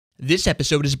This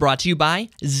episode is brought to you by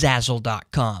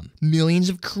Zazzle.com. Millions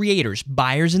of creators,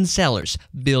 buyers, and sellers,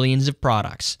 billions of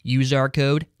products. Use our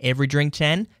code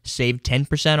EVERYDRINK10, save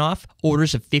 10% off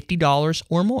orders of $50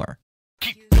 or more.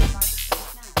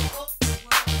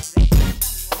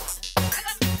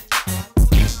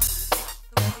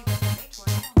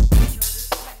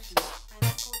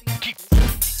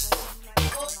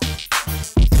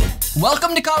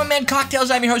 Welcome to Common Man Cocktails.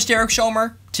 I'm your host, Eric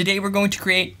Schomer. Today we're going to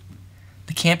create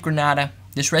the Camp Granada.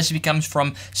 This recipe comes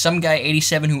from some guy,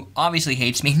 87, who obviously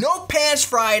hates me. No pants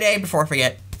Friday, before I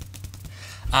forget.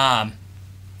 I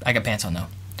got pants on though.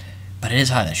 But it is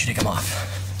hot, I should take them off.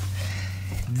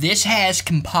 This has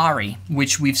campari,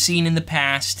 which we've seen in the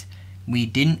past. We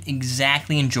didn't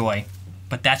exactly enjoy,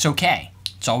 but that's okay.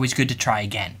 It's always good to try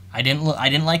again. I didn't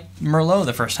like Merlot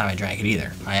the first time I drank it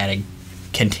either. I had to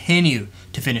continue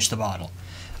to finish the bottle.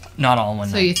 Not all in one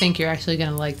night. So you think you're actually going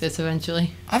to like this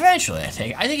eventually? Eventually, I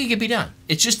think it can be done.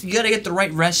 It's just you got to get the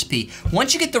right recipe.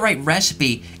 Once you get the right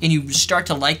recipe and you start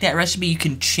to like that recipe, you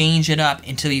can change it up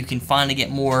until you can finally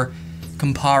get more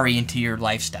Campari into your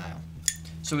lifestyle.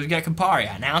 So we've got Campari,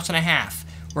 1.5 ounces.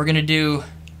 We're going to do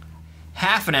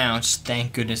 1/2 ounce,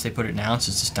 thank goodness they put it in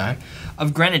ounces this time,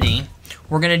 of grenadine.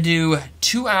 We're going to do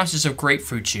 2 ounces of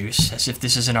grapefruit juice, as if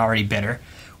this isn't already bitter.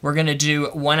 We're going to do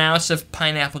 1 ounce of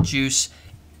pineapple juice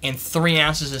and 3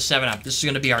 ounces of 7-Up. This is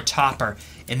going to be our topper,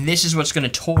 and this is what's going to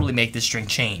totally make this drink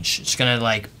change. It's going to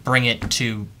like bring it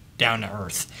to down to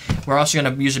earth. We're also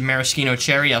going to use a maraschino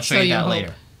cherry. I'll show you that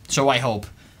later. So I hope,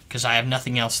 because I have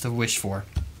nothing else to wish for.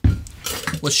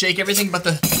 We'll shake everything but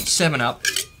the 7-Up.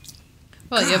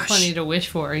 Well, you have plenty to wish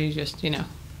for. You just,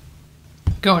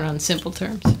 going on simple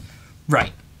terms.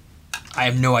 Right. I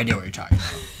have no idea what you're talking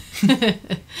about.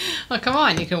 Well, come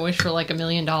on. You can wish for like $1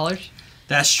 million.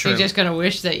 That's true. You're just going to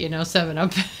wish that,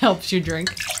 7-Up helps you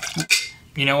drink.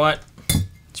 You know what?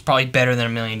 It's probably better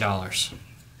than $1 million.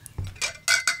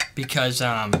 Because,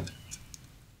 come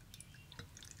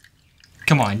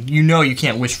on, you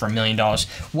can't wish for $1 million.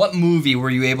 What movie were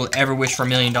you able to ever wish for $1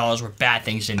 million where bad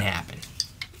things didn't happen?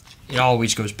 It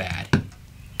always goes bad.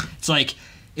 It's like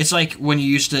when you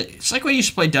used to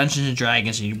play Dungeons and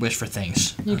Dragons and you wish for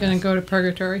things. You're going to go to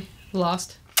purgatory,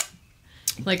 lost,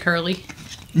 like Hurley.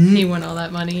 He won all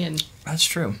that money and... That's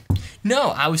true. No,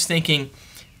 I was thinking,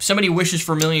 if somebody wishes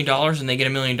for $1 million and they get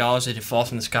 $1 million, it falls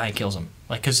from the sky and kills them.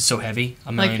 Like, because it's so heavy,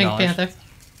 $1 million. Like Pink Panther.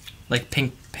 Like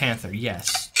Pink Panther,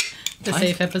 yes. The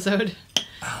safe episode.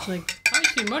 Oh. Like, I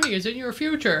see money is in your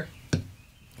future. It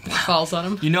falls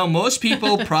on him. Most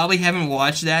people probably haven't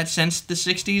watched that since the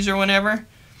 60s or whenever.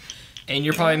 And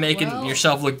you're probably making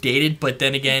yourself look dated, but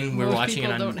then again, we're watching it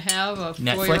on Netflix. Most people don't have a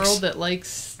 4-year-old that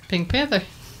likes Pink Panther.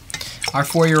 Our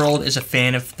 4-year-old is a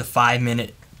fan of the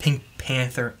 5-minute Pink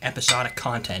Panther episodic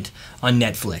content on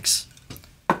Netflix.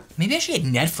 Maybe I should get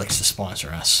Netflix to sponsor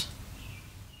us.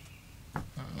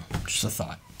 Just a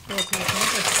thought. Or Pink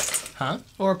Panther. Huh?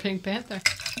 Or Pink Panther.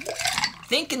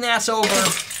 Thinking that's over.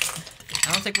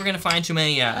 I don't think we're going to find too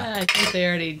many... I think they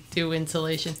already do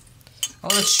insulation. Oh,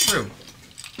 that's true.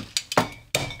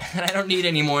 And I don't need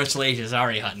any more insulation. It's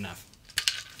already hot enough.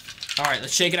 All right,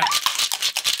 let's shake it up.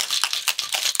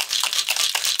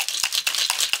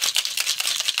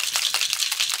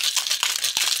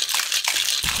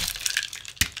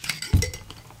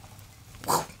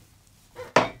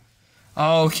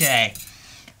 Okay.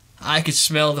 I could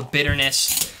smell the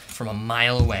bitterness from a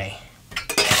mile away.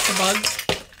 The bugs?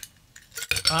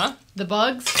 Huh? The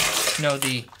bugs? No,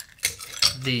 the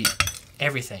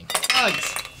everything.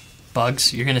 Bugs.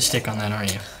 Bugs? You're gonna stick on that,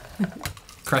 aren't you?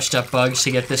 Crushed up bugs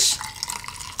to get this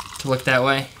to look that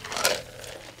way.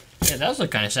 Yeah, that does look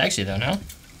kind of sexy though, no?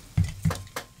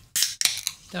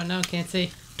 Don't know, can't see.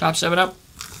 Top 7-Up.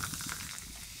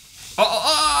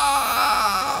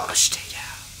 Oh, stay down.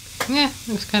 Yeah,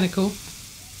 looks kind of cool.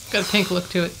 Got a pink look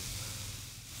to it.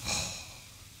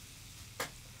 A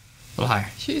little higher.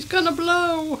 She's gonna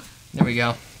blow. There we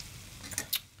go.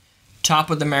 Top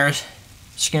with the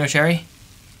maraschino cherry.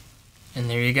 And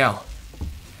there you go.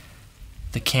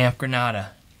 The Camp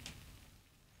Granada.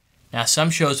 Now, some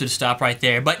shows would stop right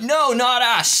there, but no, not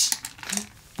us.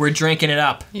 We're drinking it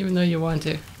up. Even though you want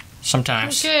to.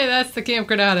 Sometimes. Okay, that's the Camp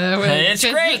Granada. It's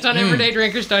great. It's on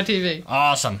everydaydrinkers.tv.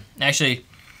 Awesome. Actually, it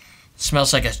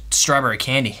smells like a strawberry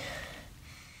candy.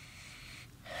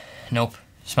 Nope.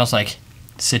 It smells like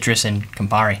citrus and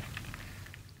Campari.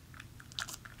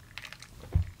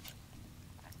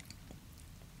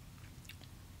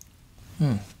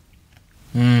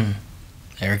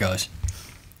 There it goes.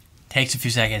 Takes a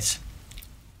few seconds.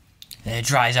 Then it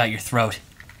dries out your throat.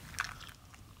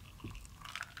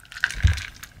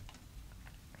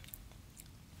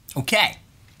 Okay.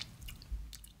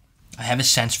 I have a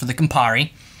sense for the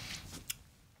Campari.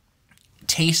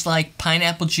 Tastes like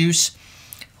pineapple juice,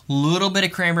 a little bit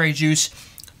of cranberry juice,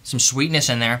 some sweetness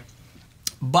in there.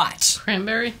 But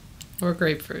cranberry or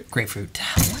grapefruit? Grapefruit.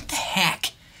 What the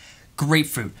heck?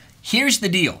 Grapefruit. Here's the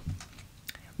deal.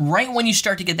 Right when you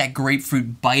start to get that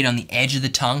grapefruit bite on the edge of the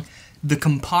tongue, the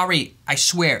Campari, I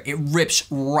swear, it rips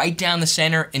right down the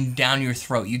center and down your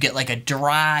throat. You get like a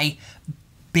dry,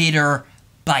 bitter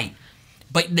bite.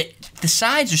 But the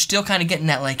sides are still kind of getting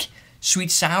that like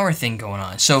sweet sour thing going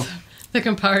on. So the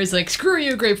Campari's like, screw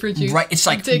you, grapefruit juice. Right, it's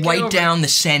like right down the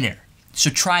center. So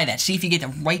try that. See if you get it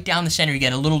right down the center. You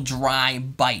get a little dry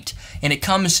bite. And it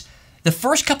comes, the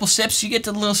first couple sips, you get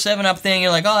the little 7-Up thing.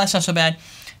 You're like, oh, that's not so bad.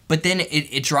 But then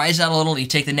it dries out a little. You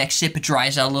take the next sip, it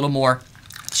dries out a little more.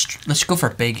 Let's go for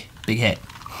a big hit.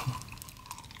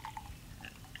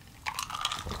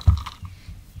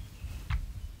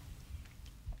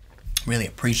 Really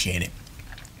appreciate it.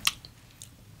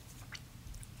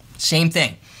 Same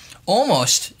thing.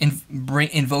 Almost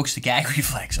invokes the gag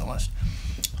reflex almost.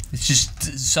 It's just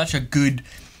such a good,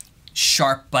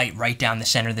 sharp bite right down the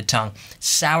center of the tongue.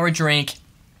 Sour drink.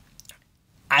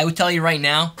 I would tell you right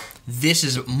now, this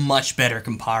is a much better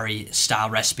Campari style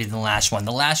recipe than the last one.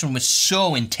 The last one was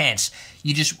so intense.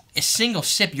 You just, a single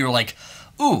sip, you're like,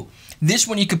 ooh. This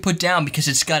one you could put down because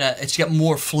it's got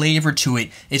more flavor to it.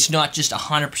 It's not just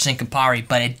 100% Campari,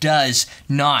 but it does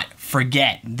not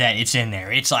forget that it's in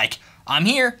there. It's like, I'm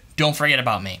here, don't forget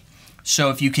about me. So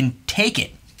if you can take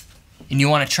it and you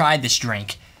want to try this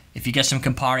drink, if you got some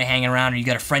Campari hanging around or you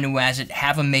got a friend who has it,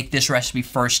 have them make this recipe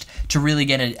first to really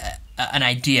get an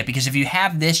idea. Because if you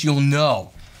have this, you'll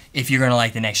know if you're going to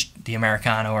like the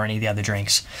Americano or any of the other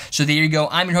drinks. So there you go.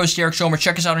 I'm your host, Eric Schomer.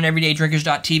 Check us out on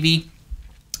everydaydrinkers.tv.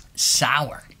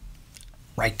 Sour.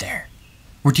 Right there.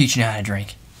 We're teaching you how to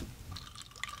drink.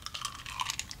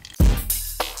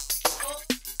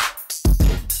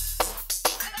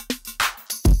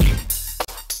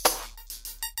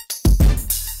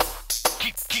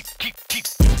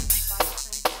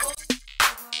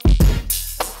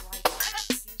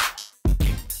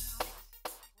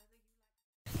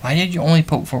 Why did you only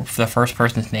put for the first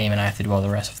person's name and I have to do all the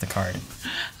rest of the card?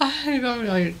 I don't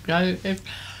know.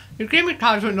 You gave me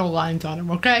cards with no lines on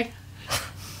them, okay?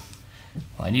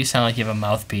 Why do you sound like you have a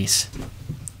mouthpiece?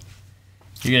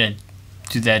 You're going to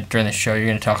do that during the show? You're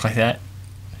going to talk like that?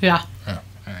 Yeah. Oh,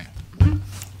 all right. And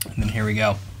then here we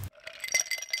go.